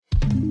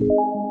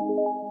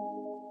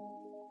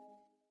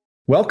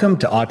Welcome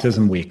to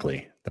Autism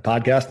Weekly, the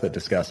podcast that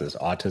discusses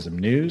autism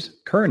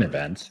news, current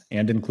events,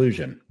 and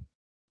inclusion.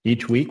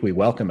 Each week, we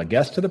welcome a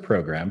guest to the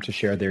program to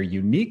share their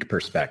unique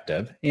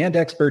perspective and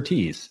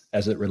expertise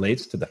as it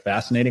relates to the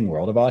fascinating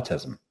world of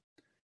autism.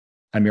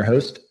 I'm your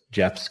host,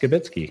 Jeff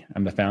Skibitsky.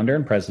 I'm the founder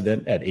and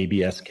president at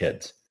ABS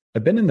Kids.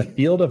 I've been in the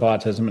field of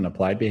autism and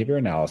applied behavior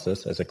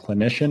analysis as a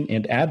clinician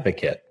and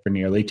advocate for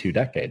nearly 2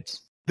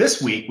 decades.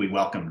 This week, we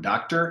welcome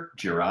Dr.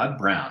 Gerard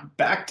Brown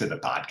back to the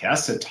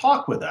podcast to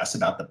talk with us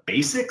about the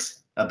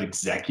basics of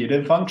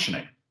executive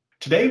functioning.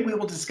 Today, we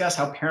will discuss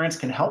how parents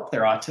can help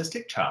their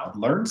autistic child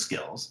learn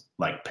skills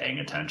like paying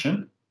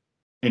attention,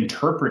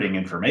 interpreting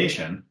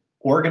information,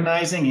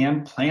 organizing,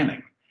 and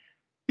planning.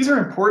 These are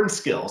important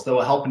skills that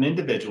will help an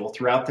individual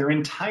throughout their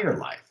entire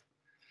life.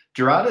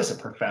 Gerard is a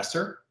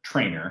professor,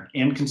 trainer,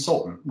 and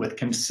consultant with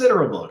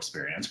considerable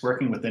experience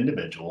working with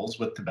individuals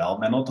with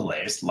developmental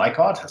delays like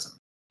autism.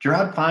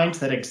 Gerard finds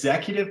that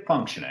executive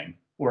functioning,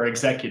 or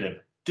executive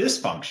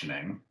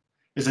dysfunctioning,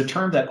 is a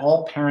term that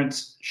all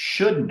parents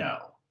should know.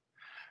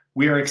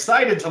 We are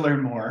excited to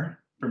learn more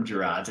from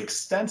Gerard's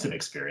extensive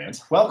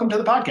experience. Welcome to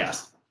the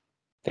podcast.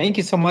 Thank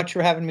you so much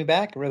for having me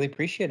back. I really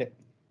appreciate it.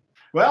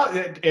 Well,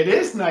 it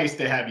is nice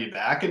to have you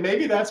back, and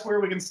maybe that's where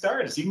we can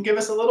start. So you can give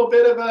us a little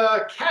bit of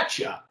a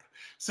catch-up.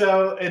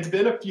 So it's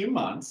been a few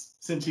months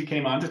since you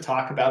came on to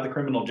talk about the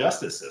criminal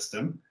justice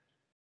system.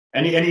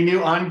 Any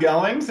new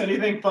ongoings?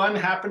 Anything fun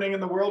happening in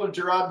the world of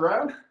Gerard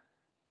Brown?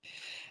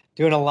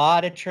 Doing a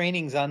lot of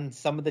trainings on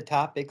some of the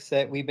topics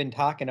that we've been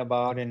talking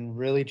about and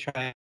really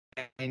trying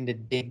to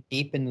dig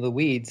deep into the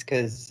weeds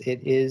because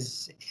it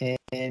is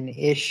an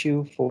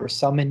issue for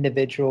some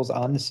individuals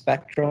on the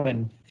spectrum,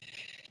 and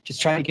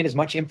just trying to get as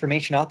much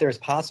information out there as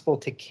possible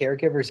to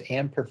caregivers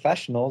and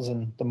professionals.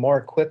 And the more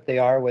equipped they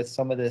are with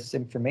some of this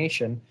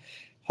information,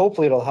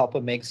 hopefully it'll help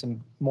them make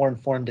some more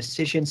informed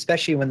decisions,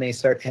 especially when they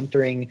start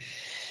entering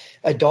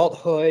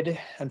adulthood.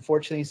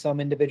 Unfortunately, some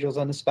individuals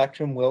on the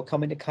spectrum will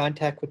come into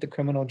contact with the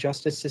criminal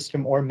justice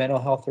system or mental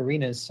health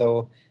arenas.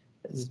 So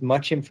as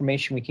much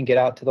information we can get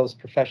out to those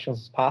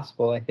professionals as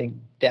possible, I think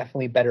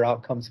definitely better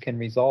outcomes can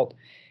result.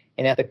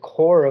 And at the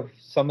core of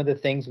some of the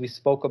things we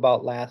spoke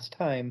about last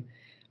time,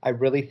 I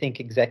really think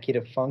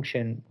executive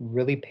function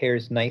really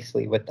pairs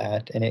nicely with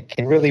that. And it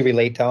can really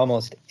relate to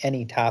almost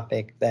any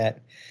topic that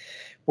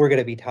we're going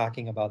to be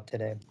talking about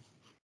today.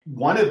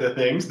 One of the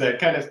things that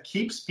kind of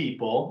keeps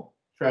people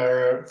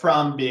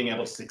from being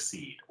able to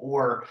succeed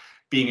or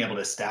being able to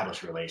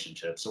establish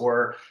relationships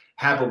or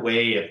have a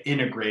way of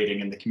integrating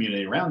in the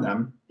community around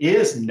them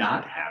is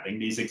not having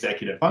these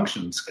executive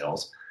function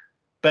skills.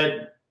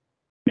 But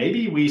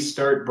maybe we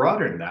start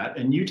broader than that,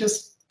 and you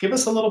just give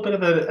us a little bit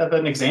of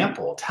an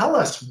example. Tell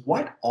us,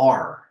 what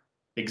are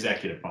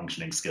executive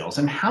functioning skills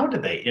and how do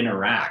they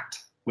interact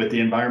with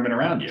the environment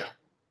around you?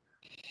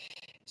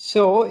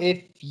 So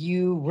if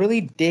you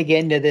really dig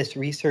into this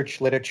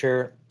research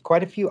literature,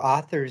 quite a few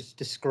authors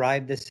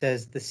describe this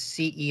as the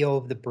CEO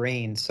of the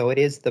brain. So it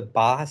is the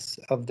boss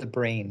of the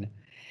brain.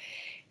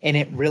 And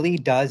it really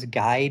does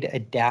guide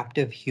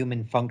adaptive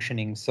human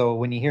functioning. So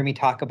when you hear me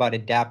talk about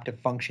adaptive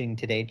functioning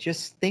today,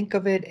 just think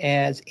of it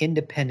as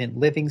independent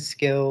living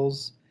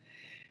skills,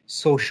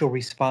 social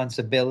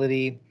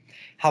responsibility,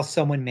 how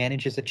someone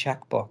manages a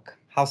checkbook,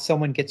 how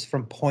someone gets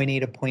from point A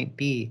to point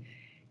B,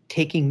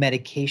 taking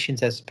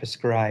medications as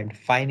prescribed,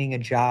 finding a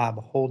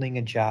job, holding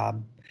a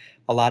job.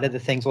 A lot of the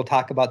things we'll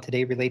talk about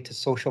today relate to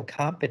social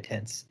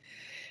competence.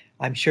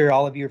 I'm sure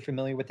all of you are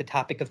familiar with the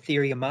topic of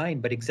theory of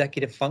mind, but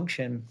executive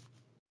function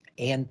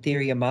and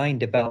theory of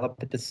mind develop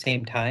at the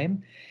same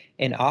time.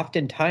 And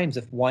oftentimes,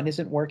 if one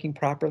isn't working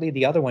properly,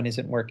 the other one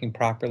isn't working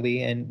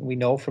properly. And we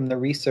know from the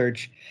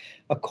research,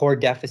 a core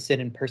deficit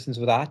in persons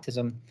with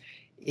autism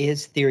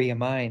is theory of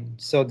mind.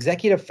 So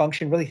executive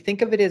function, really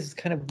think of it as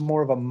kind of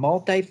more of a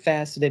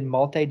multifaceted,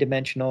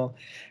 multidimensional,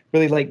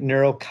 really like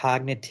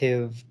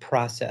neurocognitive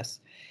process.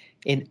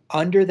 And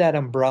under that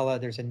umbrella,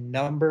 there's a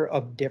number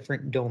of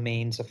different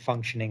domains of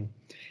functioning.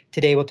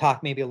 Today, we'll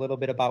talk maybe a little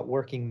bit about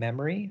working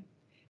memory,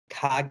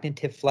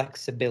 cognitive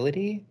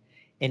flexibility,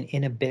 and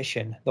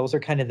inhibition. Those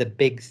are kind of the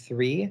big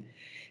 3,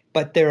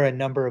 but there are a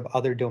number of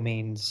other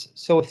domains.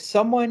 So if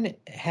someone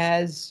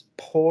has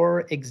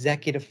poor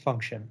executive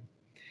function,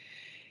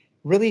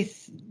 really,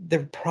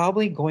 they're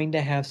probably going to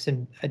have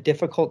a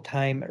difficult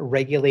time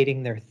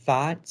regulating their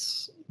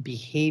thoughts,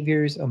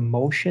 behaviors,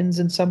 emotions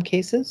in some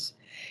cases.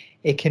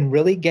 It can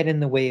really get in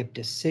the way of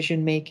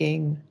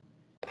decision-making,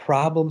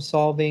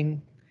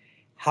 problem-solving,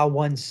 how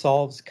one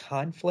solves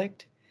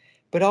conflict,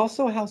 but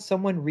also how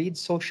someone reads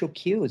social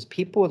cues.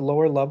 People with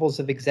lower levels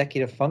of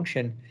executive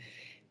function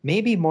may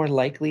be more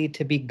likely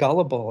to be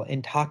gullible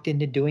and talked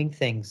into doing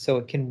things. So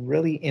it can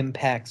really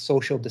impact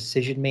social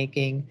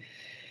decision-making,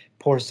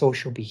 poor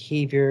social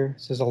behavior.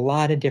 So there's a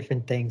lot of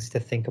different things to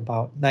think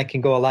about. And I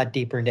can go a lot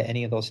deeper into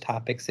any of those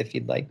topics if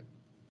you'd like.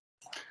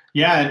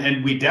 Yeah,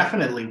 and we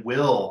definitely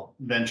will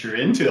venture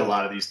into a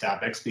lot of these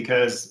topics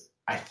because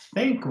I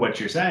think what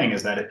you're saying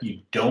is that if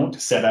you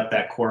don't set up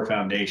that core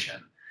foundation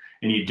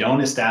and you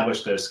don't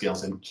establish those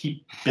skills and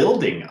keep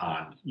building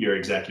on your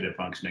executive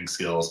functioning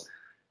skills,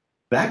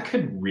 that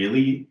could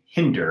really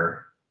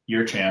hinder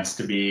your chance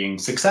to being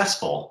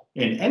successful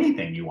in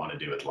anything you want to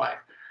do with life.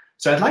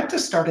 So I'd like to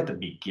start at the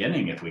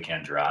beginning, if we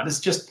can, Gerard. It's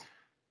just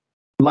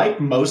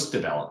like most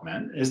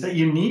development, is that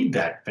you need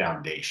that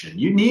foundation.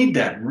 You need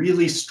that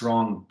really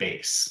strong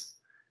base.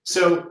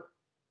 So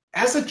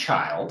as a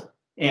child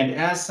and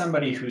as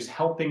somebody who's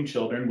helping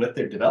children with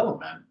their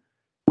development,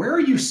 where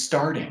are you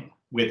starting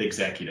with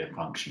executive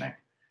functioning?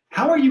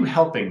 How are you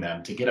helping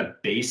them to get a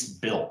base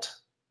built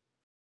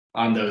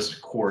on those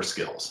core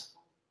skills?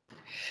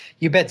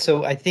 You bet.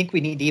 So I think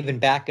we need to even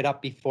back it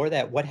up before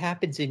that. What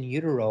happens in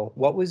utero,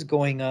 what was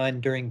going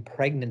on during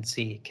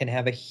pregnancy can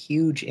have a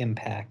huge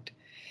impact.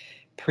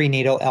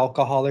 Prenatal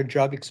alcohol or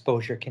drug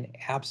exposure can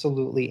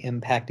absolutely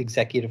impact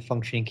executive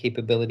functioning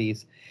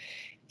capabilities.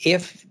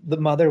 If the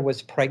mother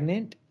was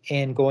pregnant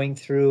and going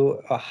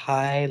through a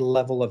high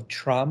level of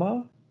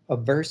trauma,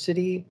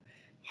 adversity,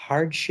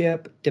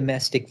 hardship,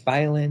 domestic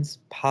violence,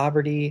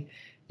 poverty,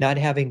 not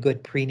having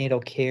good prenatal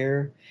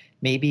care,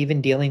 maybe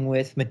even dealing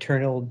with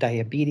maternal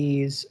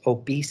diabetes,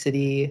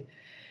 obesity,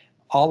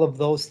 all of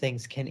those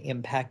things can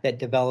impact that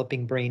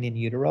developing brain in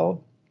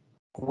utero,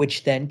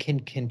 which then can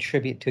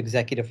contribute to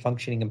executive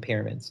functioning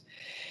impairments.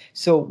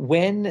 So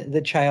when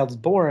the child's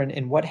born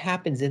and what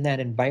happens in that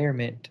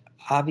environment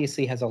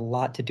obviously has a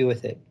lot to do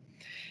with it.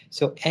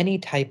 So any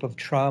type of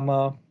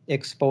trauma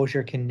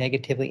exposure can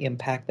negatively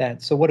impact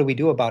that. So what do we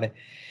do about it?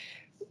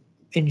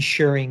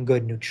 Ensuring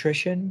good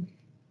nutrition,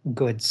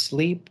 good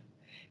sleep,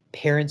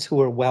 parents who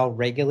are well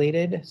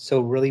regulated. So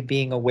really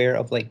being aware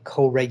of like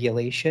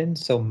co-regulation.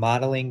 So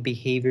modeling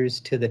behaviors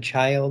to the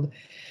child,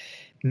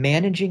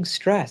 managing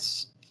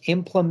stress,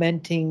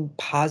 implementing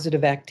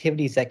positive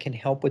activities that can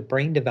help with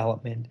brain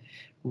development,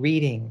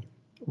 reading,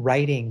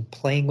 writing,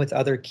 playing with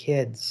other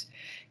kids,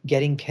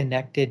 getting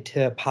connected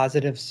to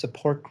positive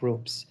support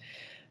groups,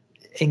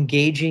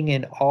 engaging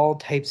in all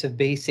types of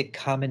basic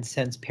common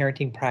sense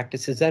parenting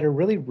practices that are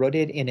really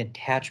rooted in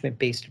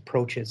attachment-based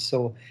approaches.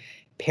 So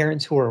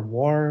parents who are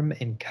warm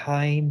and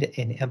kind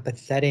and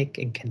empathetic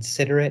and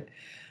considerate,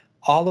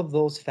 all of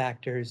those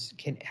factors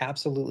can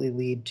absolutely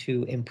lead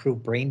to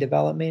improved brain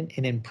development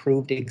and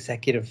improved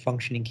executive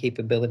functioning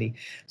capability.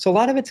 So a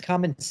lot of it's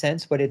common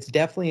sense, but it's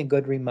definitely a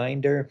good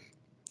reminder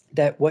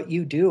that what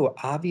you do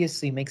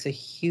obviously makes a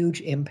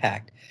huge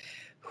impact.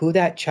 Who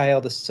that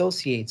child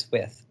associates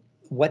with,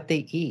 what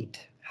they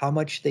eat, how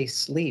much they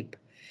sleep,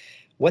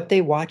 what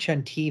they watch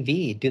on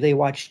TV. Do they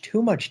watch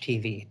too much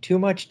TV? Too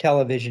much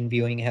television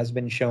viewing has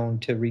been shown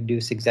to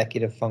reduce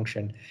executive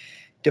function.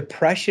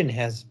 Depression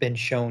has been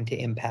shown to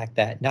impact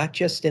that, not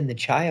just in the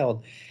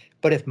child,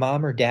 but if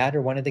mom or dad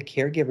or one of the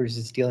caregivers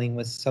is dealing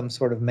with some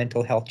sort of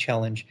mental health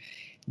challenge,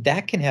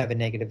 that can have a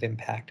negative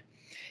impact.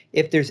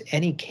 If there's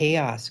any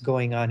chaos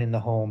going on in the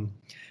home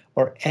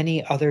or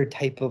any other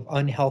type of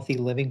unhealthy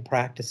living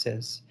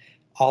practices,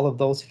 all of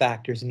those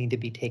factors need to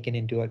be taken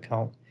into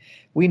account.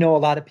 We know a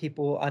lot of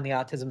people on the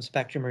autism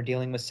spectrum are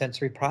dealing with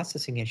sensory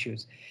processing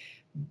issues.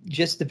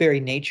 Just the very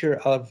nature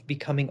of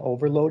becoming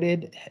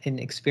overloaded and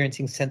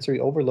experiencing sensory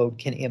overload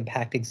can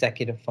impact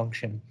executive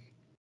function.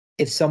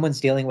 If someone's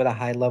dealing with a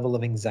high level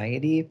of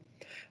anxiety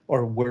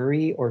or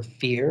worry or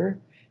fear,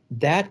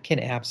 that can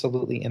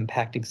absolutely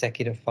impact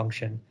executive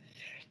function.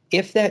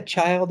 If that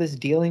child is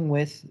dealing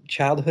with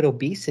childhood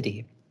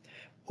obesity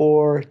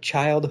or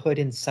childhood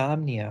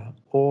insomnia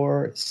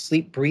or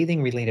sleep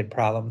breathing related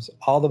problems,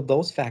 all of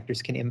those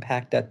factors can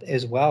impact that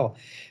as well.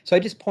 So I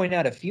just point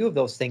out a few of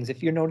those things.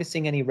 If you're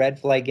noticing any red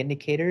flag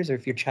indicators or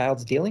if your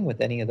child's dealing with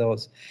any of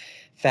those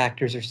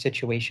factors or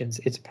situations,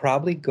 it's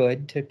probably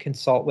good to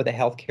consult with a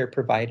healthcare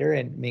provider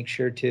and make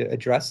sure to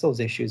address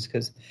those issues,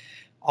 because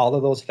all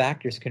of those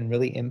factors can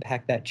really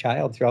impact that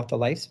child throughout the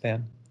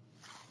lifespan.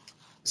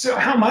 So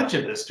how much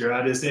of this,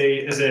 Gerard, is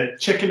a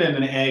chicken and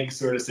an egg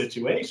sort of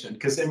situation?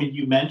 Because, I mean,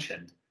 you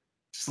mentioned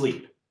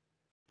sleep,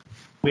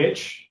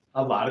 which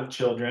a lot of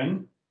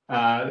children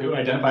who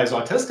identify as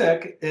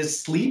autistic,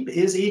 sleep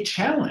is a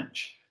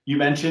challenge. You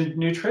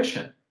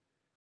nutrition,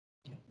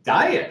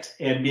 diet,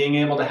 and being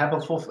able to have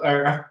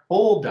a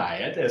full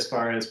diet as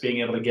far as being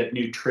able to get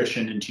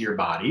nutrition into your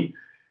body,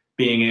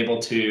 being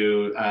able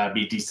to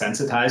be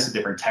desensitized to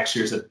different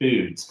textures of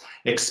foods,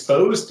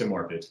 exposed to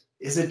more foods,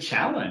 is a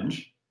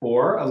challenge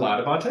for a lot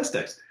of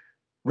autistics.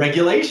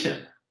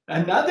 Regulation,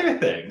 another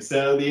thing.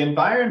 So the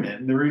environment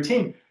and the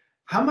routine.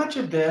 How much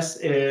of this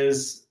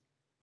is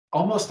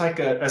almost like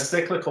a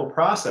cyclical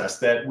process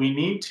that we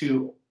need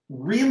to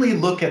really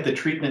look at the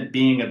treatment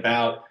being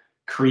about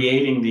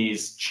creating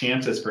these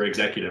chances for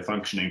executive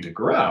functioning to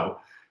grow,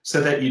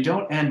 so that you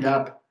don't end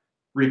up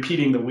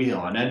repeating the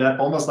wheel and end up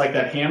almost like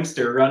that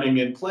hamster running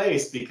in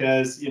place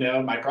because,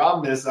 my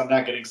problem is I'm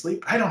not getting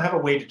sleep. I don't have a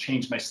way to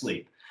change my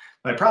sleep.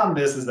 My problem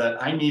is that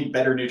I need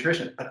better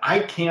nutrition, but I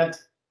can't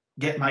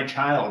get my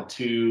child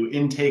to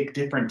intake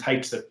different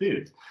types of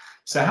foods.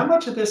 So how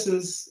much of this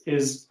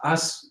is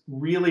us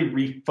really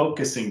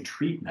refocusing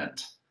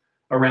treatment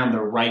around the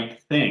right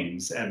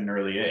things at an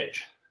early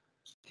age?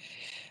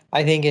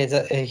 I think it's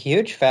a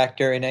huge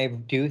factor, and I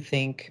do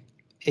think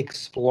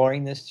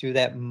exploring this through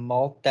that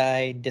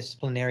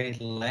multidisciplinary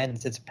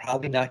lens. It's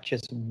probably not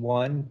just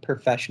one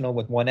professional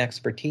with one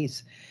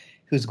expertise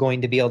who's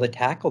going to be able to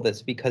tackle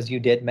this, because you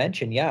did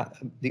mention,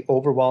 the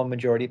overwhelming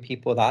majority of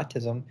people with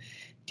autism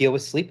deal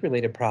with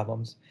sleep-related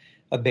problems.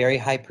 A very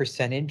high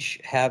percentage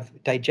have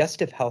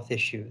digestive health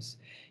issues,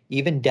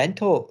 even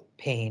dental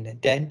pain,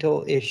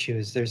 dental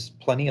issues. There's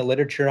plenty of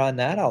literature on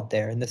that out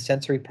there, and the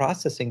sensory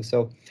processing.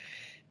 So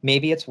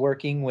maybe it's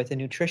working with a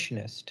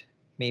nutritionist.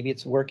 Maybe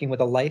it's working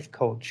with a life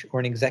coach or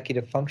an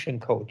executive function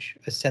coach,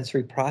 a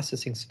sensory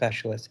processing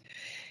specialist.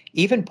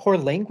 Even poor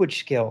language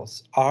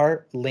skills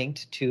are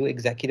linked to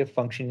executive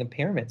functioning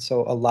impairment.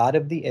 So a lot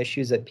of the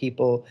issues that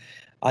people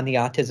on the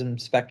autism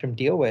spectrum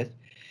deal with,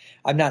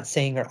 I'm not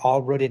saying are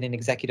all rooted in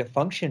executive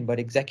function, but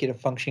executive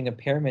functioning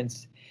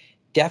impairments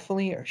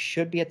definitely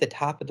should be at the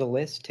top of the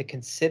list to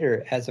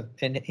consider as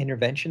an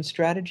intervention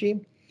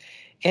strategy,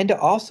 and to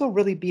also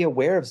really be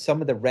aware of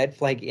some of the red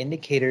flag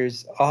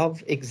indicators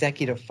of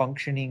executive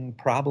functioning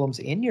problems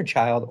in your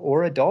child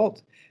or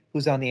adult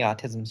who's on the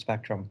autism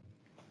spectrum.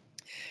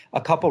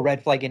 A couple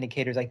red flag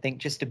indicators, I think,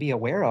 just to be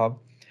aware of.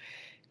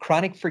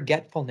 Chronic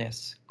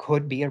forgetfulness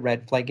could be a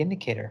red flag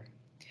indicator.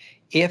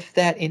 If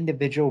that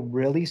individual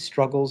really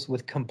struggles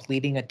with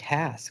completing a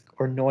task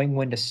or knowing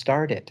when to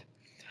start it,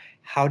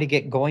 how to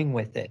get going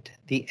with it,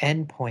 the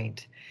end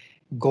point,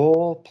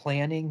 goal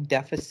planning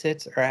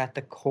deficits are at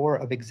the core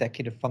of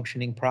executive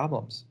functioning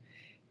problems.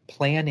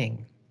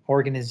 Planning,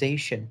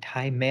 organization,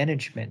 time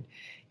management,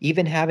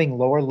 even having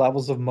lower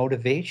levels of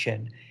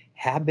motivation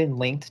have been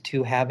linked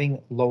to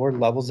having lower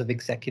levels of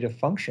executive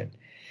function.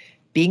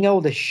 Being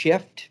able to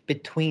shift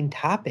between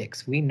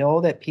topics. We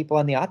know that people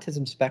on the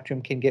autism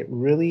spectrum can get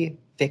really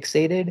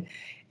fixated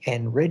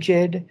and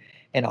rigid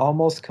and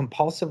almost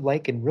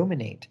compulsive-like and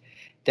ruminate.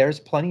 There's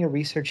plenty of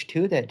research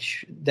too that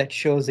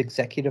shows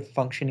executive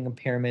functioning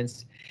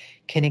impairments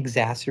can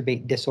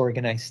exacerbate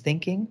disorganized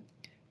thinking,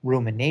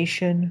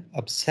 rumination,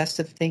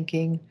 obsessive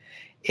thinking.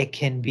 It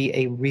can be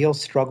a real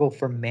struggle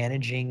for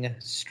managing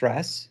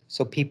stress.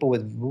 So people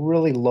with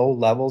really low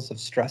levels of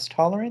stress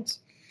tolerance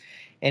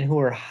and who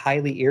are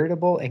highly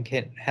irritable and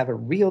can have a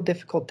real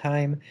difficult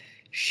time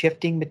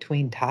shifting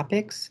between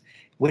topics,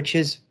 which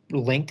is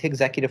linked to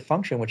executive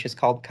function, which is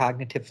called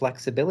cognitive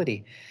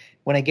flexibility.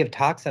 When I give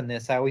talks on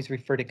this, I always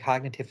refer to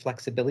cognitive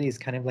flexibility as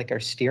kind of like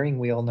our steering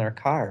wheel in our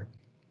car.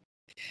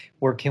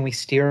 Where can we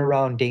steer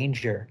around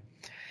danger?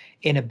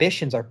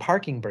 Inhibitions, our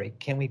parking brake.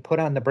 Can we put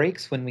on the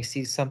brakes when we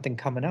see something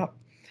coming up?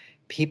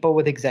 People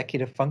with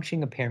executive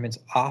functioning impairments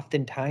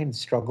oftentimes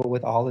struggle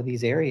with all of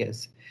these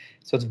areas.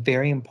 So it's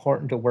very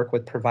important to work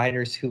with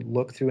providers who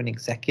look through an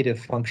executive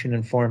function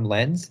informed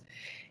lens.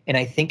 And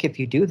I think if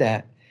you do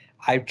that,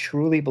 I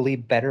truly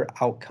believe better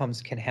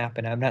outcomes can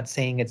happen. I'm not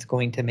saying it's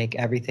going to make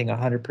everything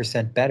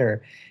 100%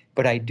 better,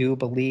 but I do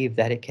believe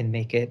that it can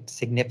make it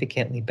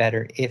significantly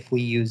better if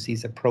we use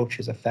these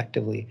approaches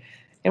effectively.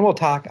 And I'll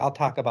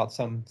talk about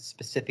some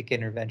specific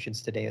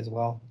interventions today as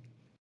well.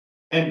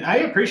 And I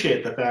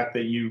appreciate the fact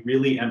that you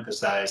really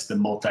emphasize the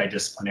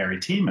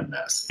multidisciplinary team in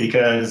this,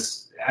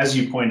 because as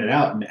you pointed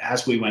out, and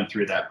as we went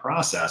through that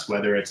process,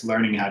 whether it's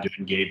learning how to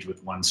engage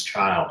with one's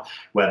child,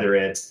 whether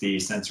it's the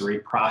sensory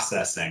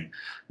processing,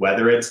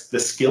 whether it's the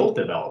skill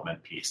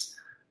development piece,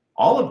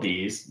 all of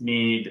these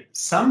need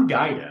some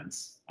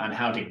guidance on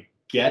how to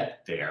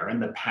get there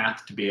and the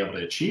path to be able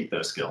to achieve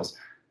those skills.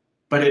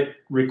 But it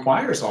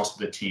requires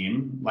also the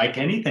team, like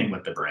anything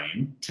with the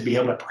brain, to be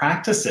able to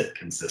practice it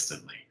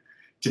consistently,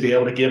 to be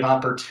able to give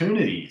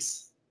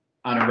opportunities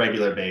on a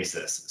regular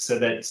basis so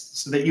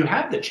that you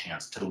have the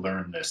chance to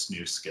learn this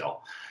new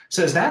skill.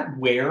 So is that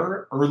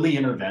where early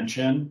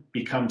intervention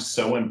becomes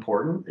so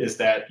important, is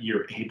that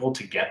you're able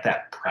to get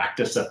that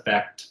practice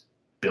effect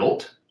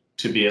built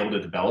to be able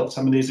to develop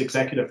some of these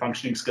executive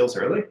functioning skills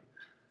early?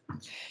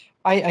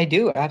 I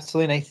do,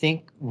 absolutely. And I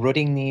think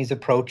rooting these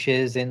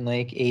approaches in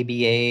like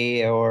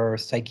ABA or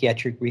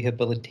psychiatric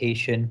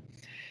rehabilitation,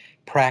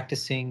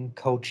 practicing,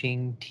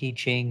 coaching,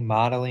 teaching,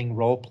 modeling,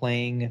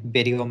 role-playing,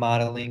 video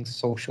modeling,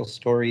 social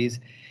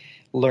stories,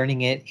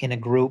 learning it in a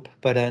group,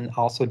 but then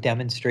also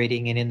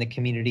demonstrating it in the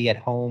community at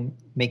home,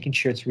 making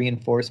sure it's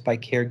reinforced by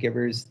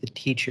caregivers, the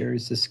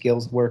teachers, the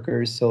skills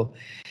workers. So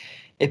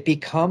it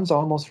becomes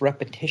almost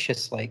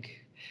repetitious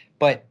like,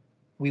 but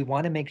we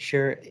want to make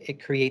sure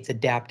it creates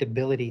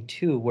adaptability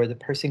too, where the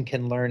person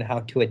can learn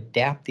how to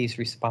adapt these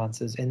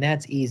responses. And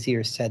that's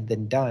easier said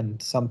than done.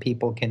 Some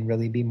people can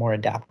really be more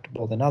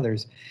adaptable than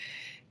others,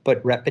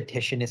 but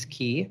repetition is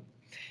key.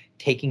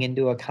 Taking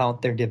into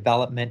account their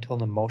developmental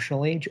and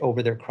emotional age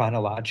over their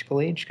chronological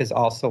age, because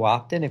also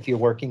often if you're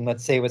working,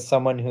 let's say, with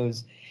someone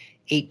who's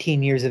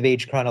 18 years of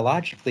age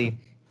chronologically,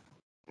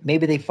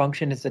 maybe they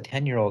function as a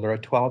 10-year-old or a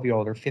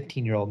 12-year-old or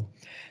 15-year-old.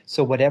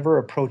 So whatever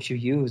approach you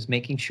use,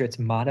 making sure it's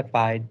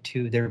modified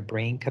to their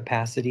brain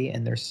capacity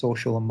and their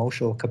social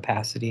emotional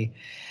capacity,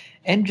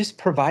 and just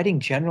providing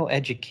general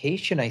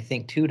education, I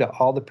think, too, to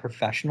all the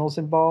professionals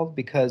involved,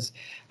 because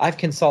I've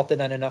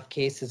consulted on enough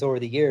cases over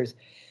the years.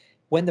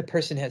 when the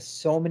person has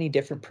so many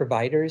different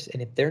providers,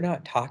 and if they're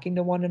not talking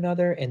to one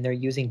another and they're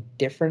using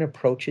different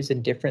approaches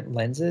and different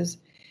lenses,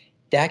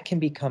 that can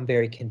become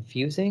very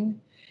confusing,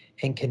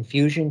 and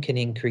confusion can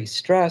increase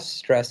stress.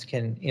 Stress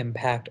can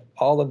impact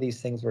all of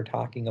these things we're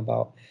talking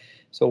about.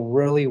 So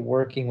really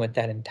working with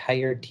that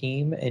entire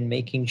team and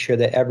making sure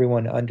that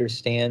everyone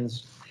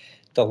understands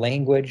the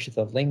language,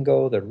 the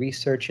lingo, the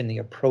research, and the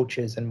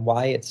approaches, and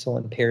why it's so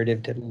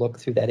imperative to look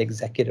through that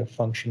executive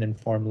function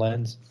informed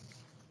lens.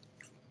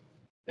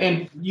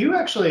 And you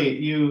actually,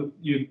 you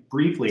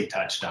briefly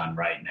touched on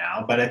right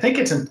now, but I think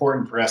it's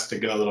important for us to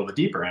go a little bit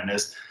deeper in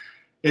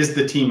is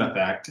the team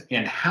effect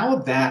and how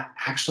that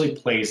actually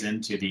plays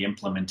into the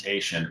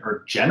implementation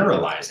or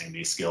generalizing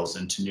these skills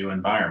into new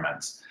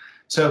environments.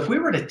 So if we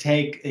were to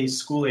take a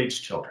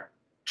school-age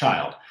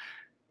child,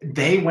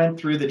 they went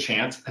through the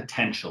chance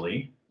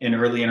potentially in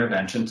early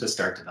intervention to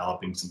start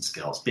developing some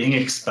skills, being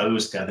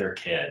exposed to other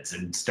kids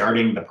and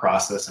starting the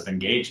process of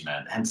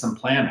engagement and some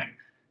planning.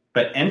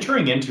 But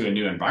entering into a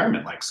new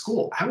environment like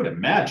school, I would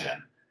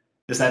imagine,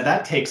 is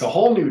that takes a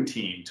whole new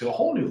team to a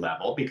whole new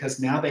level because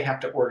now they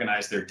have to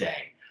organize their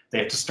day. They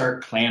have to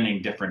start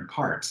planning different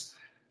parts.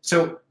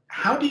 So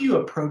how do you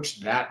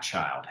approach that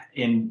child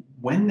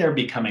when they're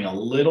becoming a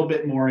little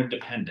bit more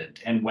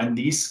independent and when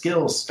these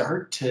skills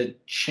start to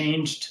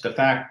change to the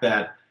fact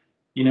that,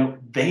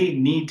 they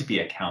need to be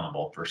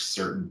accountable for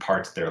certain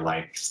parts of their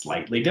life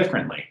slightly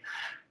differently?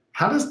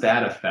 How does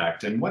that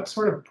affect, and what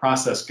sort of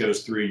process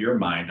goes through your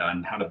mind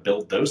on how to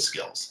build those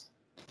skills?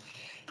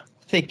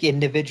 I think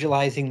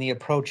individualizing the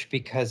approach,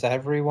 because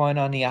everyone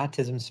on the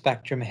autism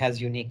spectrum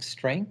has unique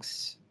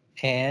strengths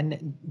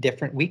and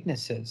different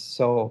weaknesses.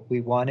 So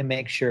we want to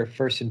make sure,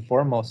 first and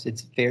foremost,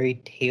 it's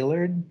very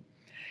tailored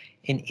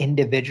and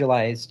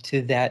individualized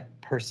to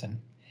that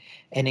person.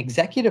 And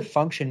executive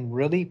function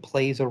really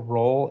plays a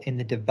role in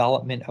the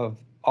development of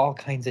all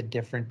kinds of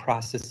different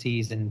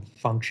processes and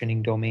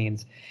functioning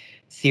domains.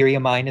 Theory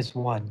of mind is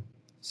one.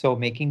 So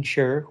making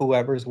sure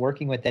whoever's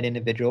working with that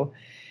individual,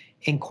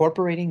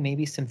 incorporating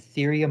maybe some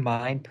theory of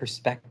mind,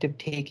 perspective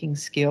taking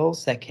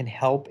skills that can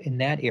help in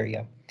that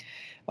area.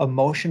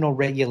 Emotional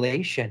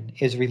regulation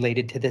is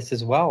related to this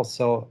as well.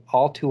 So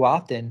all too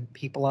often,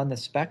 people on the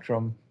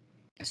spectrum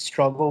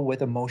struggle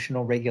with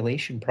emotional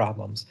regulation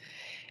problems.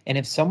 And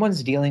if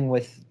someone's dealing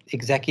with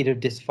executive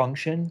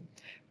dysfunction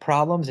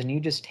problems and you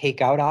just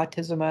take out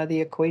autism out of the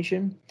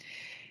equation,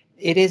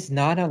 it is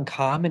not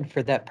uncommon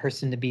for that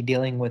person to be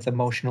dealing with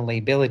emotional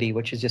lability,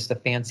 which is just a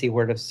fancy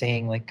word of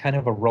saying like kind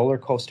of a roller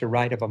coaster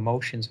ride of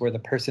emotions where the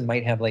person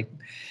might have like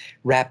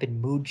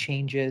rapid mood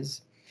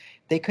changes.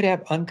 They could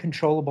have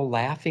uncontrollable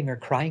laughing or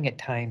crying at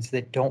times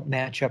that don't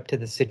match up to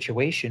the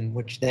situation,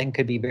 which then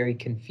could be very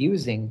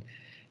confusing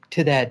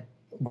to that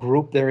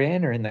group they're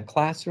in or in the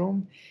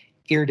classroom.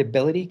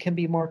 Irritability can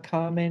be more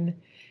common,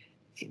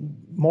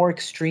 more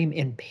extreme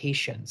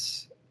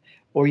impatience,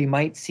 or you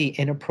might see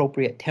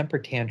inappropriate temper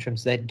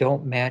tantrums that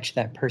don't match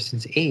that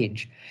person's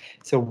age.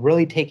 So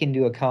really take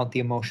into account the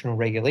emotional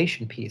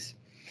regulation piece.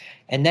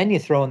 And then you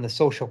throw in the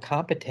social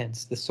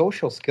competence, the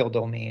social skill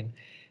domain.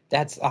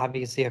 That's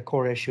obviously a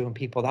core issue in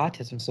people with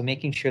autism. So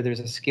making sure there's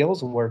a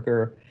skills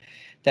worker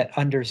that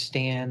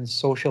understands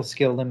social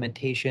skill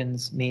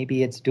limitations.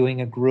 Maybe it's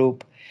doing a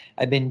group.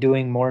 I've been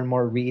doing more and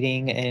more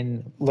reading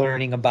and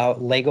learning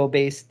about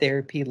Lego-based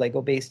therapy,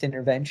 Lego-based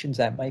interventions.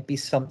 That might be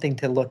something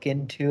to look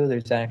into.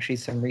 There's actually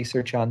some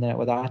research on that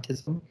with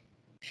autism.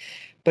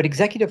 But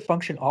executive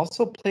function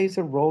also plays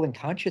a role in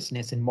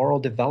consciousness and moral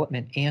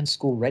development and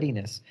school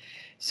readiness.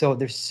 So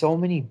there's so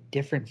many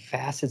different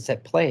facets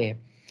at play.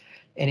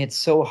 And it's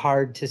so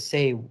hard to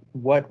say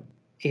what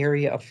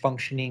area of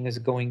functioning is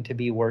going to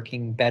be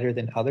working better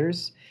than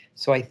others.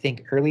 So I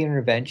think early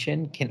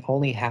intervention can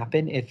only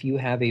happen if you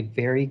have a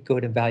very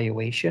good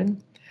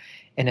evaluation,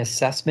 an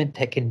assessment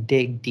that can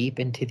dig deep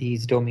into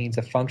these domains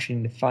of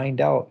functioning to find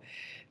out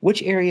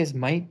which areas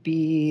might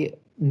be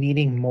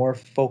needing more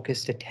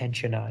focused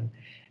attention on.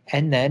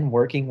 And then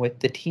working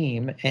with the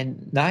team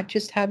and not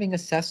just having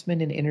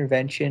assessment and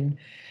intervention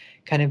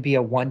kind of be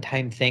a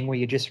one-time thing where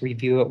you just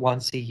review it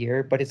once a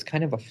year, but it's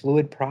kind of a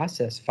fluid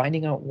process,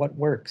 finding out what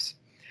works,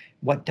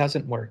 what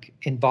doesn't work,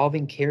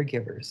 involving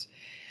caregivers.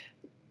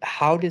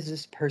 How does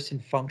this person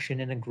function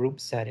in a group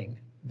setting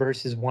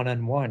versus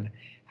one-on-one?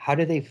 How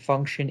do they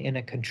function in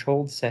a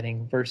controlled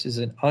setting versus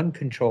an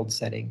uncontrolled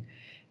setting?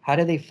 How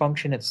do they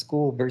function at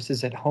school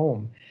versus at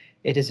home?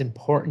 It is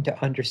important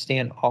to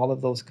understand all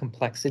of those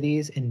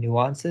complexities and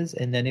nuances.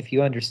 And then if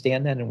you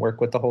understand that and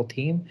work with the whole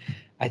team,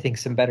 I think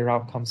some better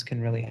outcomes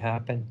can really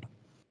happen.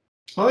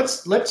 Well,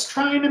 let's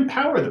try and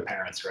empower the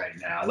parents right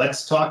now.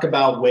 Let's talk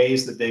about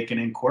ways that they can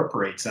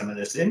incorporate some of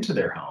this into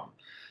their home.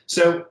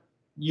 So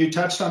you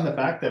touched on the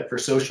fact that for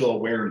social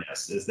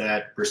awareness is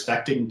that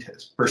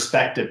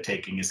perspective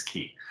taking is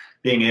key.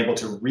 Being able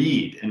to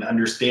read and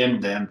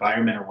understand the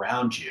environment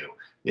around you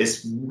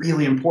is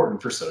really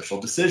important for social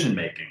decision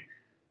making.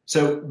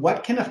 So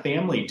what can a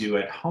family do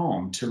at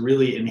home to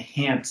really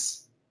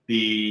enhance the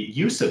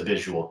use of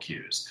visual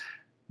cues?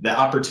 the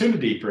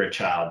opportunity for a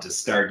child to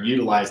start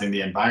utilizing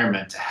the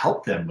environment to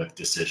help them with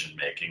decision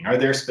making? Are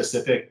there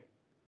specific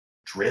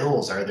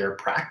drills? Are there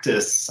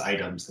practice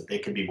items that they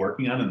could be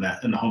working on in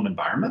the home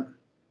environment?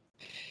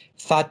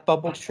 Thought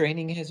bubble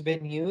training has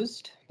been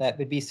used. That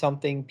would be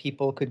something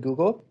people could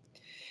Google.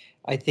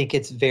 I think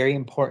it's very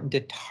important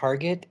to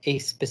target a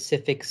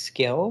specific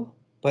skill,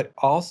 but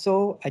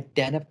also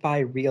identify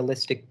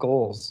realistic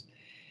goals.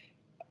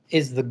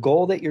 Is the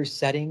goal that you're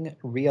setting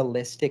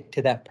realistic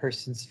to that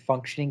person's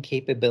functioning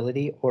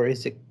capability, or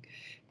is it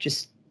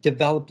just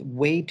developed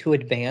way too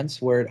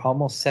advanced where it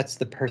almost sets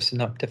the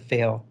person up to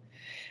fail?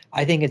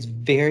 I think it's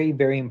very,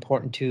 very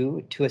important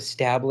to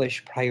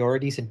establish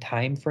priorities and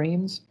time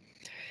frames.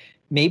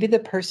 Maybe the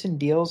person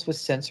deals with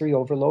sensory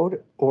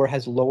overload or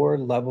has lower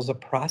levels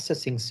of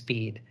processing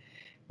speed,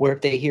 where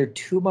if they hear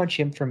too much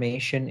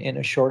information in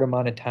a short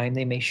amount of time,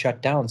 they may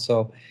shut down.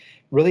 So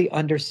really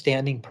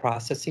understanding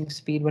processing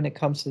speed when it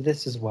comes to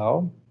this as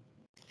well.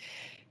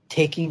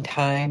 Taking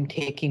time,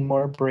 taking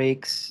more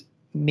breaks,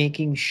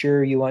 making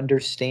sure you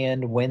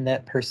understand when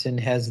that person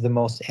has the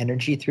most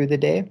energy through the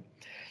day.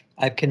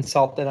 I've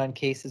consulted on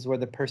cases where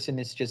the person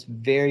is just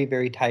very,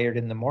 very tired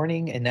in the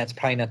morning, and that's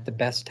probably not the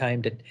best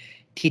time to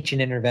teach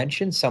an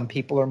intervention. Some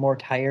people are more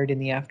tired in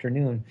the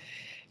afternoon.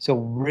 So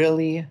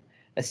really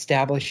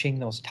establishing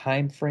those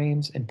time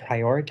frames and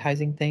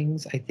prioritizing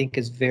things, I think,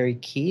 is very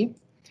key.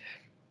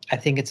 I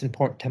think it's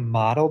important to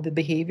model the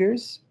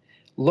behaviors.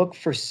 Look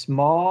for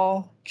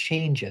small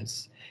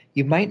changes.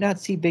 You might not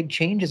see big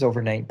changes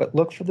overnight, but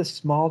look for the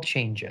small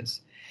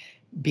changes.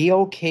 Be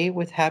okay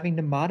with having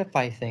to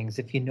modify things.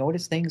 If you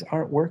notice things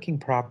aren't working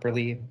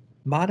properly,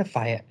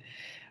 modify it.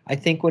 I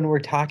think when we're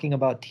talking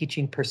about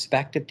teaching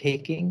perspective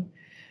taking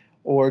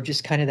or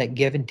just kind of that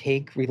give and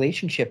take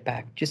relationship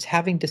back, just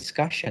having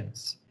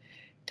discussions,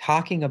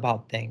 talking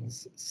about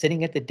things,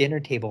 sitting at the dinner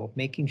table,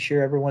 making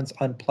sure everyone's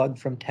unplugged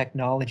from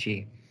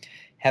technology.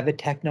 Have a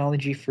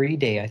technology-free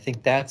day. I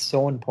think that's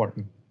so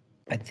important.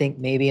 I think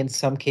maybe in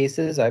some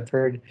cases I've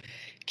heard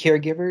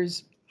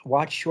caregivers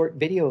watch short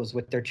videos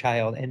with their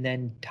child and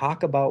then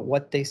talk about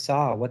what they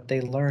saw, what they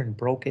learned,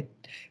 break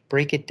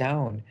it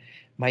down.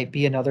 Might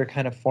be another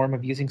kind of form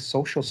of using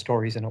social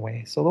stories in a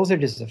way. So those are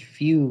just a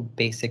few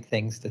basic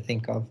things to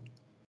think of.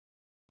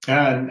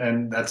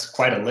 And that's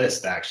quite a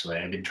list, actually.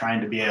 I've been trying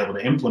to be able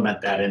to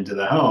implement that into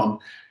the home.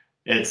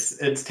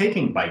 It's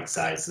taking bite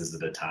sizes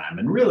at a time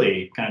and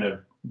really kind of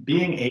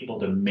being able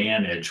to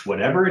manage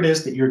whatever it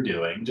is that you're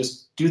doing.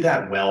 Just do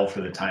that well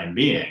for the time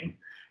being,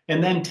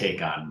 and then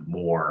take on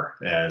more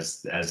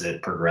as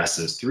it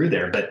progresses through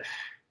there. But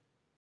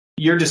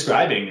you're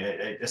describing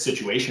a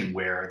situation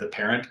where the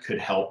parent could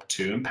help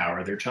to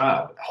empower their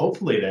child.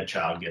 Hopefully that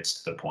child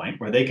gets to the point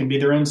where they can be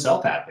their own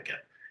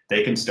self-advocate.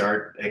 They can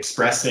start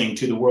expressing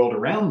to the world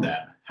around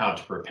them how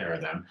to prepare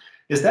them.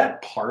 Is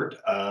that part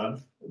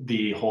of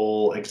the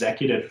whole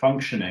executive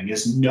functioning,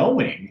 is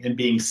knowing and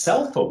being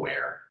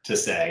self-aware to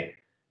say,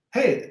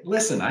 hey,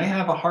 listen, I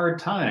have a hard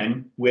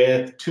time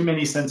with too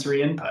many sensory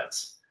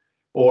inputs,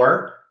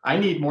 or I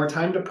need more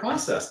time to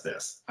process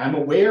this. I'm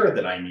aware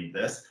that I need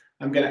this.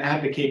 I'm going to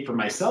advocate for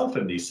myself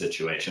in these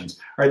situations.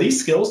 Are these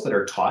skills that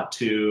are taught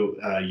to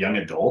young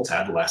adults,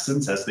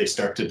 adolescents, as they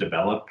start to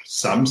develop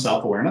some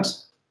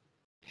self-awareness?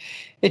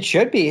 It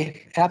should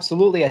be.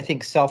 Absolutely. I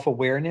think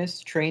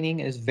self-awareness training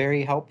is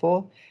very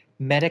helpful.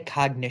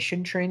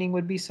 Metacognition training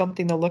would be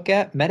something to look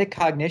at.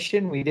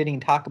 Metacognition, we didn't even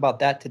talk about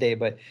that today,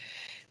 but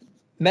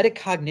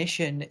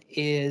metacognition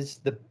is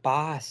the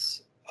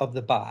boss of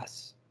the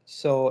boss.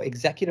 So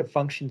executive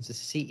function is the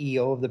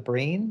CEO of the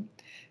brain.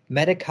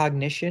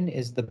 Metacognition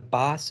is the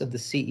boss of the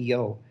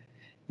CEO.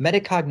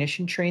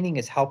 Metacognition training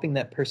is helping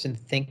that person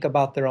think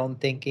about their own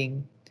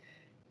thinking,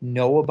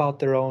 know about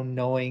their own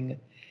knowing,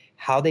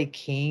 how they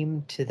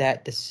came to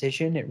that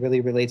decision. It really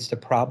relates to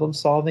problem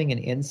solving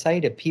and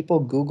insight. If people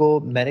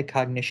Google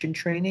metacognition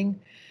training,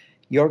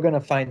 you're going to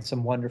find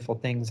some wonderful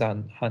things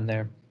on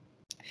there.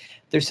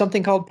 There's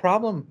something called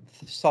problem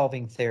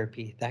solving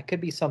therapy. That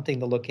could be something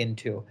to look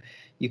into.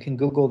 You can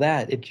Google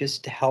that. It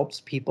just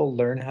helps people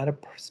learn how to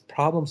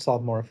problem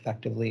solve more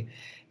effectively.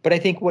 But I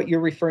think what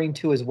you're referring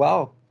to as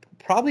well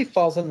probably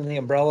falls under the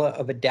umbrella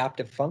of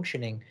adaptive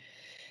functioning.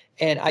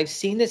 And I've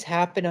seen this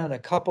happen on a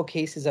couple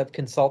cases I've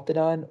consulted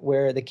on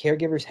where the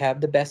caregivers have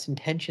the best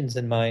intentions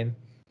in mind.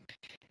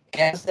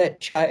 As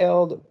that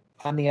child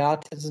on the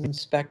autism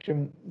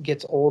spectrum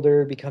gets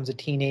older, becomes a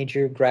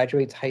teenager,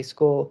 graduates high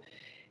school,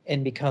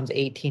 and becomes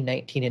 18,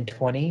 19, and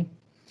 20,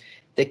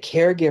 the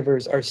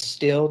caregivers are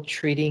still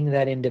treating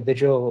that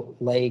individual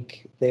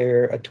like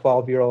they're a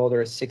 12-year-old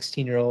or a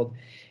 16-year-old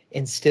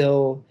and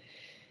still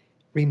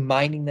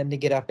reminding them to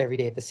get up every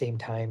day at the same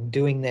time,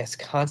 doing this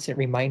constant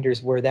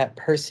reminders where that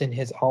person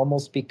has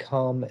almost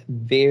become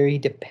very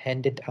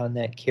dependent on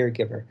that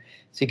caregiver.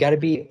 So you got to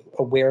be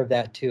aware of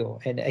that too.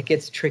 And it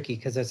gets tricky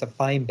because there's a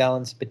fine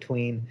balance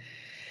between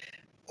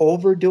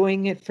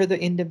overdoing it for the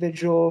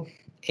individual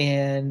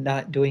and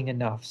not doing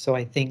enough. So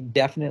I think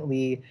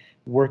definitely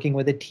working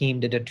with a team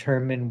to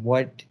determine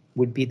what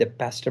would be the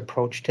best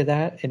approach to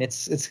that. And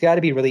it's got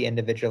to be really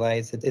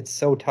individualized. It's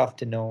so tough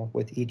to know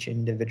with each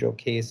individual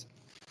case.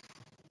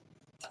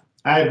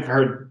 I've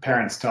heard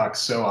parents talk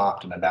so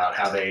often about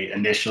how they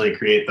initially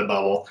create the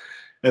bubble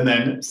and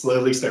then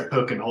slowly start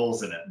poking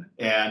holes in it.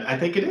 And I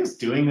think it is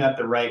doing that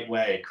the right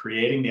way,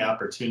 creating the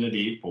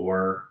opportunity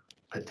for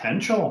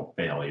potential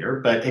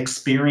failure, but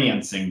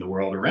experiencing the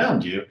world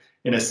around you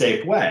in a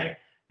safe way.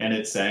 And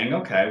it's saying,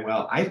 okay,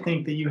 well, I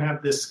think that you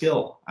have this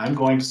skill. I'm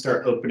going to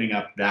start opening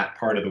up that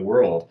part of the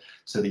world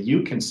so that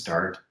you can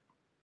start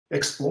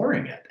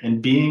exploring it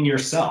and being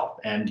yourself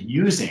and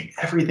using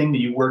everything that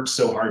you worked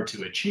so hard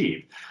to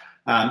achieve.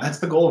 That's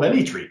the goal of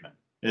any treatment,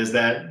 is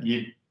that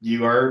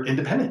you are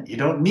independent. You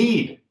don't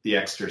need the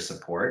extra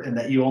support, and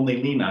that you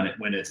only lean on it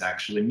when it's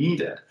actually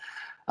needed.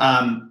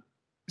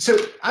 So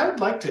I'd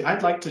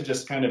like to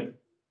just kind of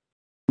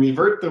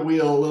revert the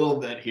wheel a little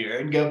bit here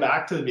and go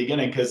back to the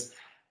beginning, because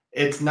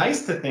it's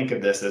nice to think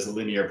of this as a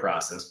linear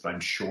process, but I'm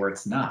sure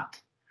it's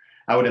not.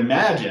 I would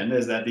imagine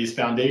is that these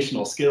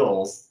foundational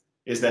skills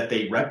is that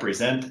they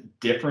represent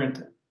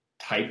different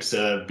types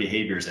of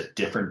behaviors at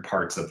different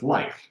parts of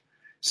life.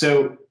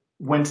 So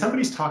when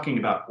somebody's talking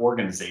about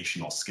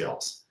organizational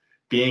skills,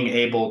 being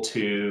able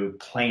to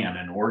plan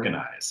and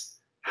organize,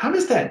 how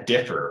does that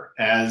differ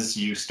as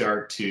you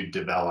start to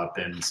develop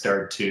and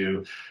start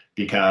to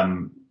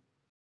become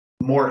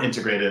more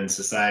integrated in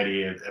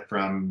society,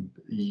 from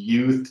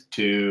youth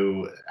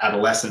to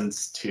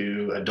adolescence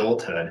to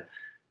adulthood?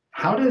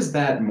 How does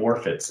that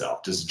morph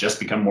itself? Does it just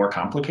become more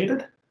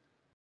complicated?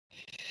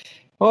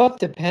 Well, it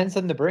depends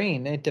on the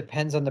brain. It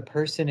depends on the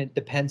person. It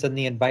depends on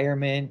the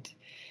environment.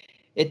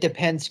 It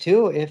depends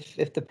too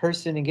if the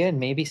person, again,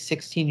 maybe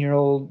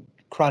 16-year-old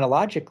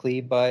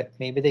chronologically, but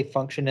maybe they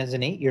function as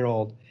an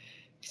 8-year-old.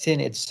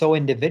 It's so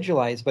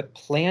individualized, but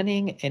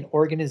planning and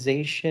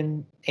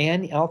organization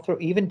and also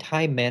even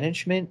time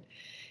management,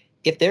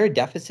 if there are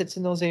deficits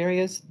in those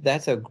areas,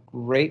 that's a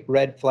great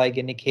red flag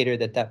indicator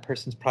that that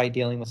person's probably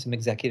dealing with some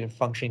executive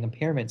functioning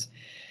impairments.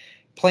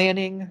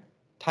 Planning,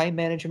 time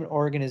management,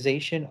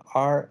 organization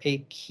are a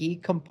key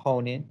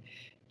component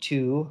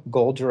to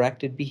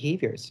goal-directed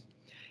behaviors.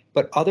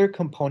 But other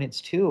components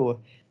too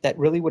that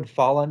really would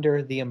fall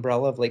under the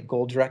umbrella of like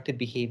goal-directed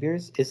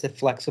behaviors is the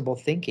flexible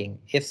thinking.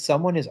 If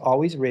someone is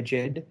always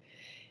rigid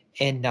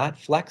and not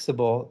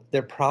flexible,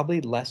 they're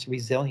probably less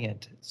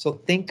resilient. So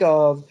think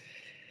of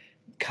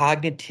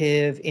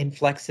cognitive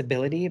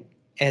inflexibility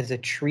as a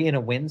tree in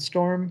a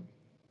windstorm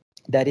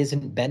that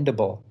isn't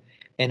bendable.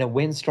 And a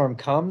windstorm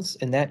comes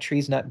and that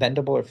tree's not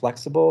bendable or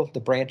flexible, the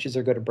branches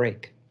are going to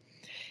break.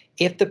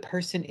 If the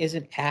person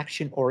isn't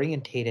action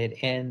orientated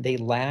and they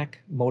lack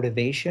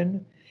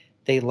motivation,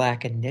 they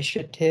lack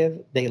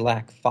initiative, they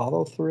lack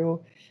follow through,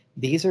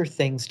 these are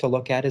things to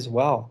look at as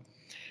well.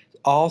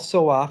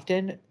 Also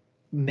often,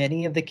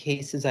 many of the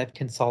cases I've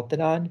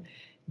consulted on,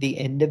 the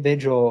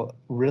individual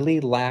really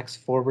lacks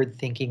forward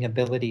thinking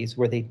abilities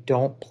where they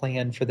don't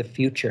plan for the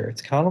future.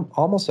 It's kind of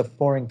almost a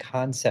foreign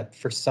concept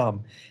for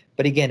some.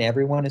 But again,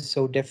 everyone is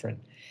so different.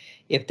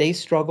 If they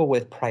struggle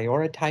with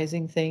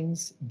prioritizing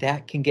things,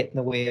 that can get in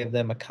the way of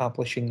them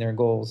accomplishing their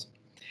goals.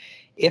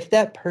 If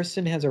that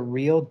person has a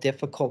real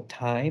difficult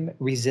time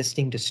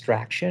resisting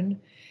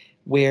distraction,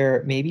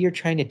 where maybe you're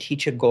trying to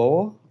teach a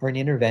goal or an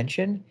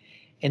intervention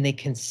and they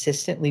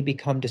consistently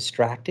become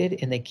distracted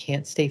and they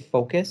can't stay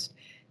focused,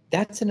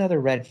 that's another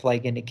red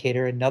flag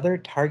indicator, another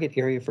target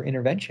area for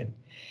intervention.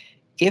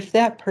 If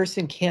that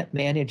person can't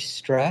manage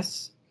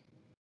stress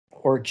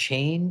or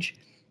change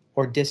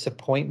or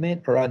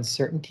disappointment or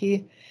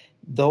uncertainty,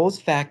 those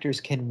factors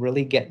can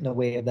really get in the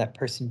way of that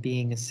person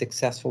being as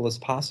successful as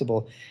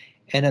possible.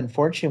 And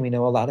unfortunately, we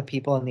know a lot of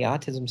people on the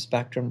autism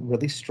spectrum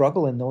really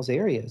struggle in those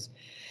areas.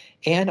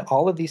 And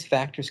all of these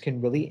factors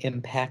can really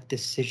impact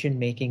decision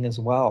making as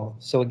well.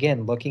 So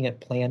again, looking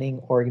at planning,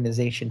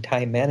 organization,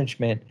 time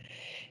management,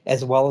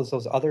 as well as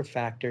those other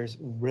factors,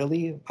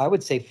 really, I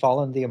would say, fall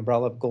under the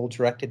umbrella of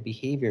goal-directed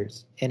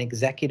behaviors. And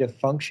executive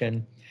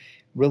function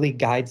really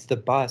guides the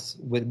bus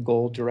with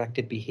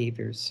goal-directed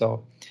behaviors.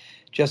 So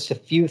just a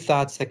few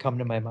thoughts that come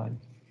to my mind.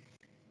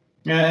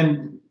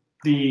 And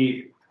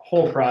the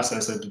whole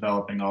process of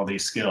developing all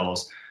these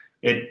skills,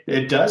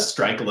 it does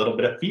strike a little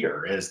bit of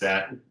fear, is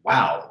that,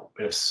 wow,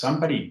 if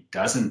somebody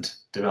doesn't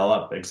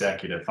develop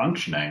executive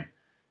functioning,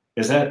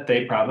 is that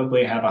they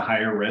probably have a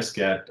higher risk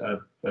at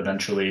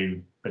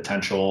eventually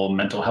potential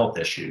mental health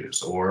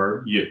issues,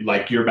 or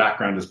like your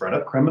background has brought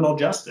up, criminal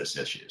justice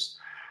issues.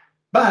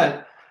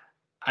 But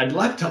I'd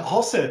like to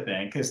also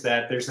think is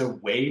that there's a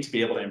way to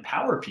be able to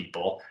empower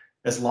people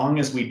as long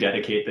as we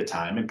dedicate the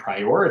time and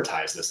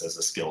prioritize this as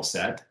a skill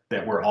set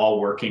that we're all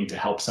working to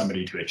help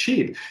somebody to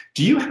achieve.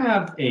 Do you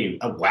have a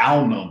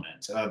wow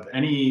moment of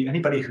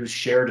anybody who's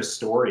shared a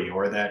story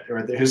or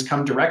who's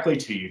come directly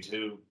to you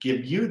to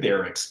give you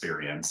their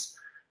experience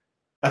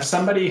of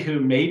somebody who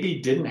maybe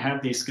didn't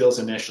have these skills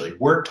initially,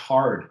 worked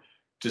hard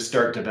to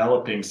start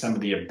developing some of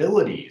the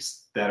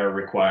abilities that are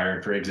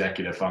required for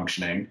executive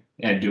functioning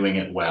and doing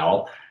it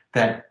well,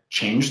 that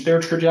changed their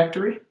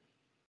trajectory?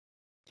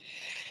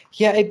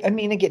 Yeah, I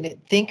mean, again,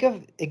 think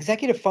of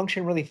executive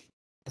function really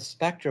a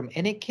spectrum,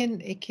 and it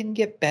can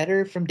get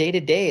better from day to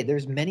day.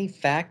 There's many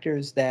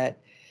factors that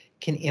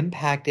can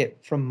impact it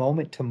from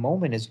moment to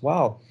moment as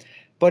well.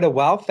 But a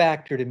wow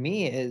factor to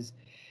me is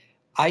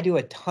I do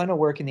a ton of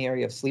work in the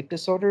area of sleep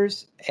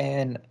disorders,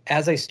 and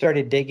as I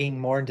started digging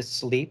more into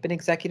sleep and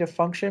executive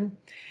function,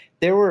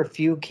 there were a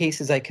few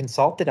cases I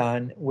consulted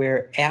on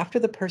where after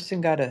the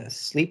person got a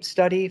sleep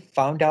study,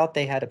 found out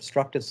they had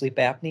obstructive sleep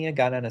apnea,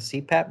 got on a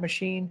CPAP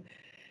machine,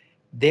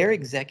 their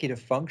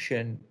executive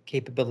function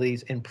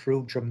capabilities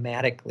improved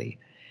dramatically.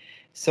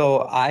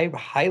 So I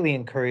highly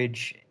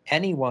encourage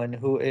anyone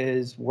who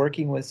is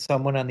working with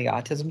someone on the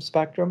autism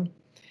spectrum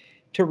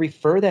to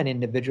refer that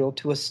individual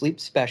to a sleep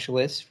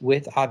specialist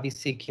with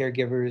obviously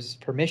caregivers'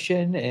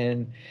 permission,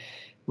 and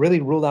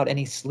really rule out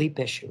any sleep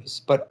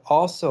issues, but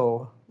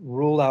also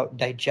rule out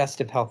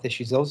digestive health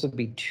issues. Those would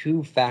be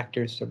two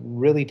factors to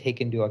really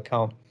take into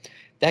account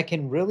that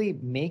can really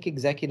make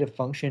executive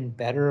function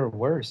better or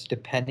worse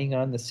depending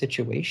on the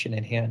situation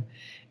at hand.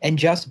 And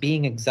just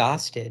being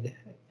exhausted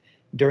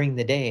during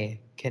the day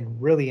can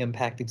really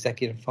impact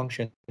executive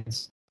function.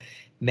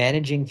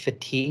 Managing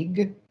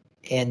fatigue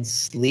and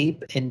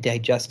sleep and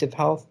digestive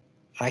health,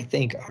 I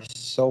think, are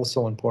so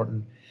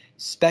important,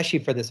 especially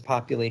for this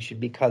population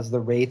because the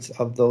rates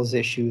of those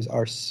issues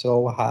are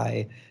so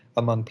high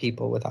among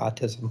people with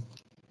autism.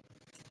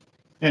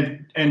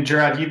 And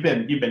Gerard, you've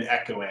been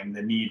echoing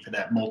the need for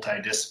that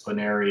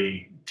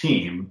multidisciplinary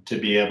team to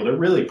be able to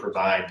really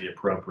provide the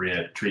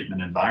appropriate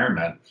treatment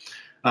environment.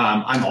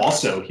 I'm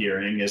also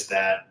hearing is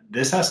that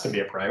this has to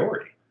be a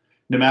priority,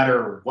 no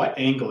matter what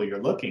angle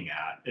you're looking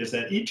at, is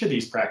that each of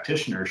these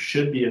practitioners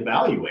should be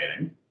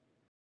evaluating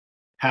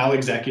how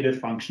executive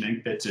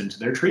functioning fits into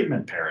their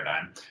treatment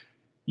paradigm.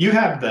 You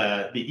have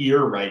the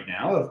ear right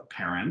now of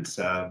parents,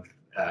 of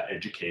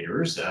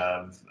educators,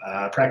 of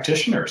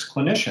practitioners,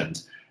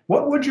 clinicians.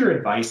 What would your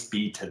advice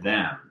be to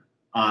them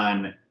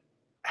on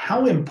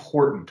how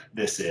important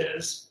this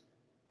is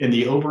in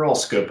the overall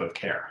scope of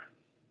care?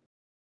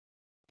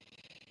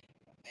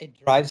 It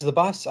drives the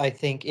bus. I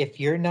think if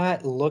you're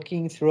not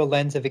looking through a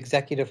lens of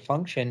executive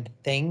function,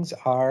 things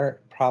are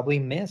probably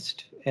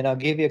missed. And I'll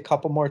give you a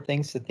couple more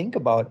things to think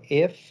about.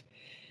 If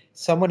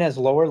someone has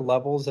lower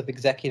levels of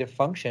executive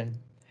function,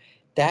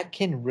 that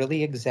can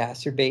really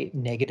exacerbate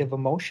negative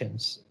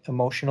emotions,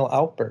 emotional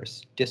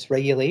outbursts,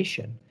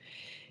 dysregulation.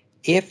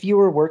 If you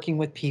are working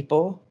with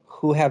people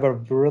who have a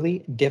really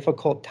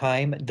difficult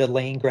time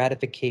delaying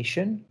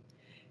gratification,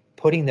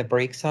 putting the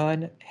brakes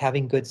on,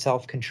 having good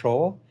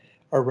self-control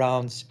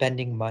around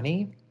spending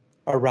money,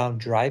 around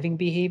driving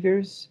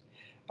behaviors,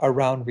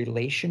 around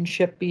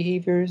relationship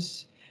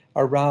behaviors,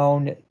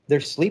 around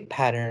their sleep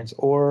patterns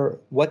or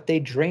what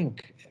they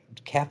drink,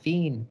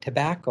 caffeine,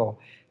 tobacco,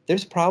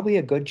 there's probably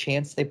a good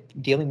chance they're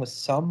dealing with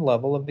some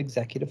level of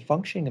executive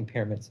functioning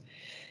impairments.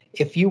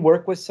 If you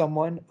work with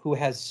someone who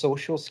has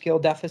social skill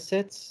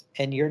deficits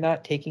and you're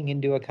not taking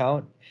into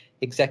account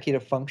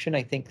executive function,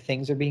 I think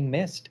things are being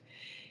missed.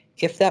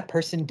 If that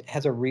person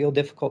has a real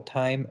difficult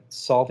time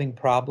solving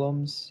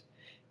problems,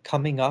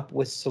 coming up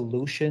with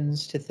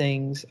solutions to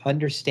things,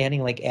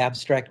 understanding like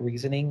abstract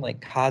reasoning,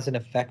 like cause and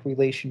effect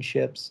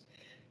relationships,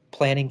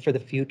 planning for the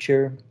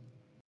future,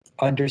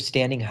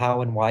 understanding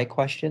how and why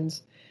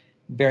questions,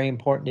 very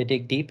important to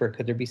dig deeper.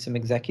 Could there be some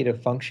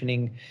executive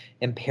functioning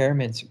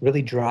impairments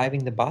really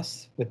driving the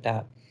bus with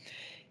that?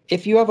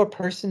 If you have a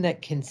person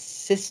that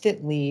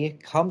consistently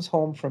comes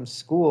home from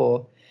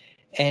school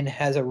and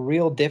has a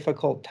real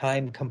difficult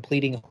time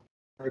completing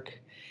work,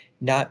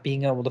 not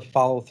being able to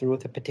follow through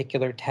with a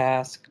particular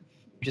task,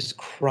 just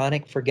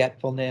chronic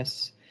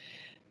forgetfulness,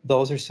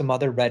 those are some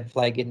other red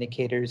flag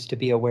indicators to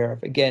be aware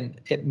of. Again,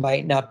 it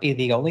might not be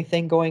the only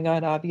thing going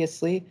on,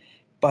 obviously,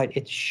 but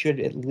it should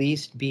at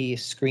least be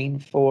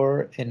screened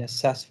for and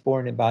assessed for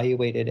and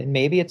evaluated. And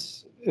maybe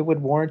it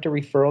would warrant a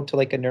referral to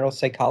like a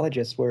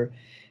neuropsychologist where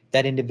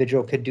that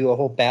individual could do a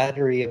whole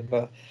battery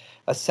of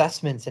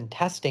assessments and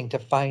testing to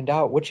find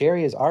out which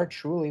areas are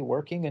truly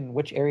working and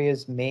which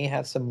areas may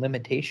have some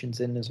limitations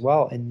in as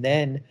well. And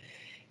then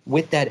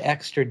with that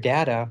extra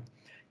data,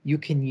 you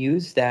can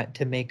use that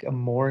to make a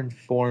more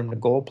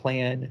informed goal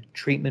plan,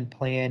 treatment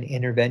plan,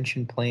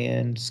 intervention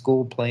plan,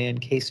 school plan,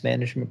 case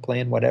management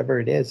plan, whatever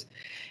it is.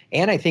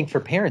 And I think for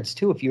parents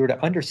too, if you were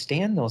to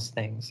understand those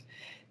things,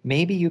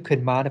 maybe you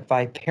could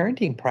modify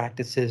parenting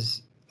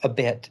practices a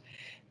bit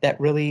that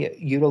really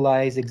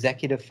utilize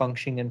executive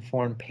function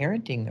informed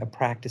parenting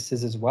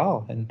practices as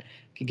well. And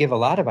could give a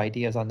lot of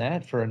ideas on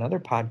that for another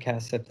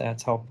podcast if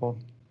that's helpful.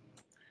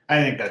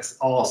 I think that's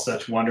all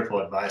such wonderful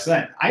advice.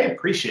 And I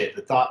appreciate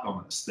the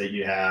thoughtfulness that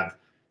you have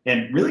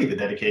and really the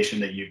dedication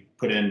that you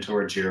put in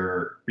towards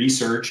your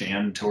research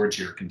and towards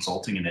your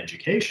consulting and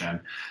education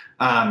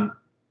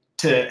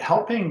to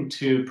helping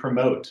to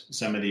promote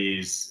some of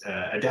these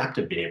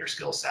adaptive behavior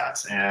skill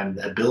sets and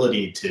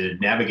ability to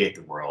navigate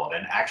the world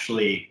and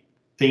actually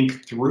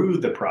think through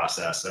the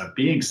process of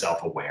being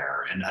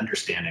self-aware and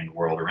understanding the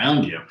world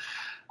around you.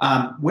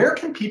 Where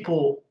can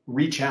people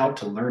reach out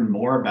to learn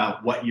more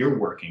about what you're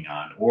working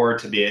on, or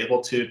to be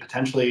able to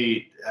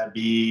potentially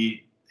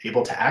be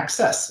able to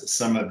access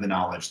some of the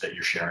knowledge that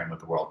you're sharing with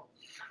the world?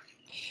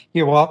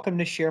 You're welcome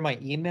to share my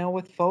email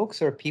with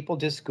folks, or people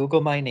just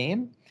Google my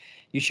name.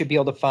 You should be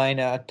able to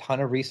find a ton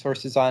of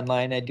resources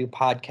online. I do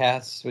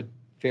podcasts with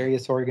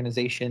various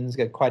organizations,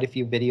 got quite a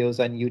few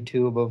videos on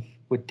YouTube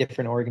with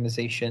different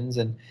organizations,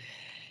 and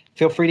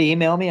feel free to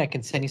email me. I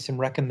can send you some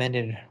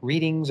recommended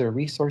readings or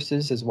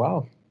resources as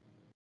well.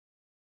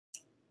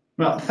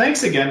 Well,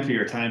 thanks again for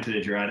your time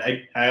today,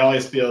 Gerard. I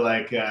always feel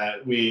like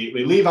we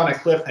leave on a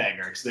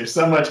cliffhanger because there's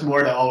so much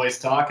more to always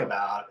talk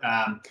about.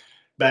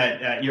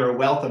 But you're a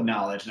wealth of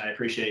knowledge, and I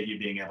appreciate you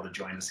being able to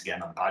join us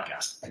again on the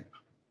podcast.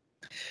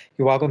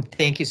 You're welcome.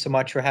 Thank you so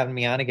much for having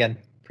me on again.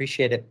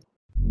 Appreciate it.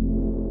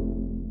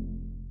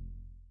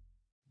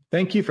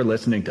 Thank you for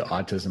listening to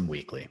Autism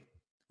Weekly.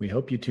 We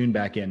hope you tune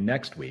back in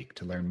next week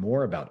to learn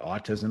more about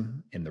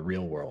autism in the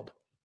real world.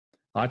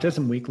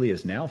 Autism Weekly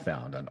is now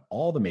found on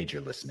all the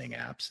major listening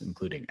apps,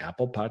 including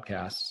Apple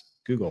Podcasts,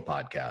 Google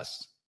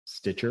Podcasts,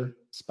 Stitcher,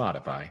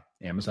 Spotify,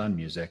 Amazon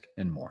Music,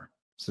 and more.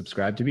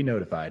 Subscribe to be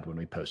notified when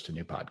we post a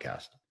new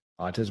podcast.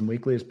 Autism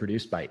Weekly is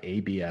produced by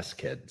ABS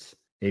Kids.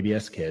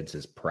 ABS Kids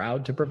is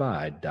proud to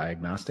provide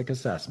diagnostic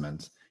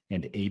assessments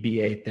and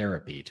ABA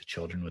therapy to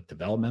children with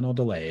developmental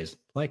delays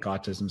like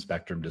autism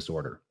spectrum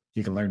disorder.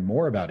 You can learn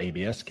more about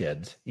ABS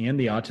Kids and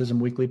the Autism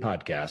Weekly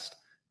podcast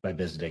by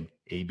visiting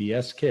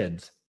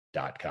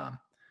abskids.com.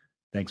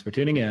 Thanks for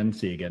tuning in.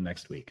 See you again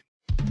next week.